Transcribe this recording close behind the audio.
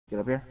Get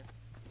up here.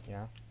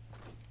 Yeah.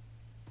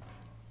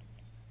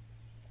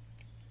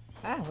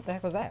 Ah, what the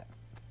heck was that?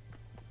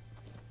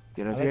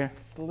 Get up I like here.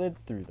 slid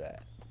through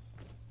that.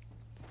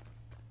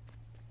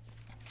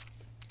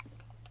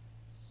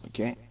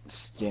 Okay.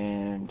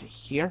 Stand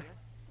here.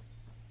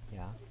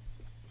 Yeah.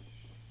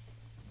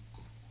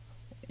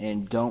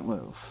 And don't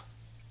move.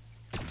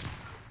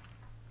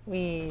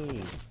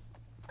 Whee!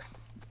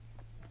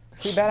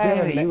 Too bad I have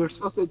Damn a it, you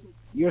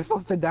were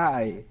supposed to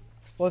die.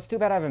 Well, it's too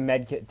bad I have a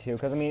med kit too,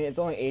 because I mean, it's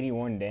only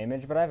 81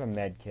 damage, but I have a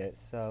med kit,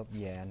 so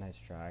yeah, nice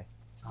try.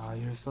 Oh,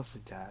 you were supposed to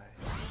die.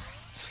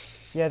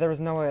 Yeah, there was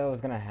no way that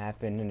was gonna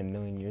happen in a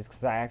million years,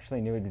 because I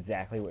actually knew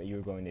exactly what you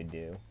were going to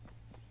do.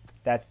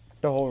 That's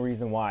the whole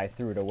reason why I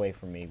threw it away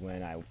from me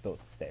when I built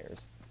the stairs.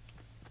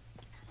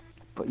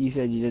 But you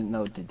said you didn't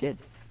know what they did.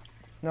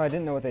 No, I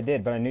didn't know what they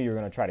did, but I knew you were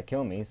gonna try to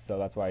kill me, so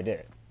that's why I did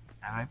it.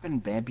 Have I been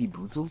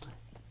bamboozled?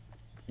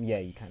 Yeah,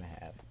 you kind of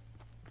have.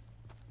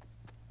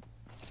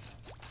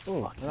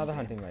 Ooh, Fucking another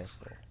hunting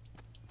rifle.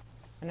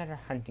 Another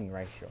hunting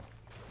rifle.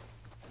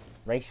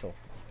 Racial.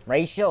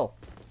 Racial!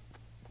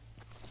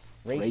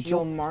 Rachel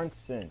Rachel?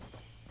 Marnson.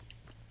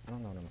 I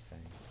don't know what I'm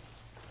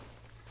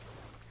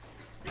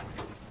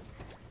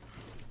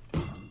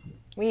saying.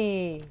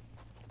 Whee!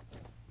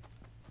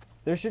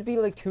 There should be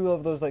like 2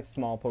 of those like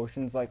small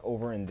potions like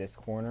over in this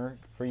corner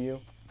for you.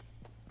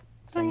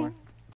 Somewhere.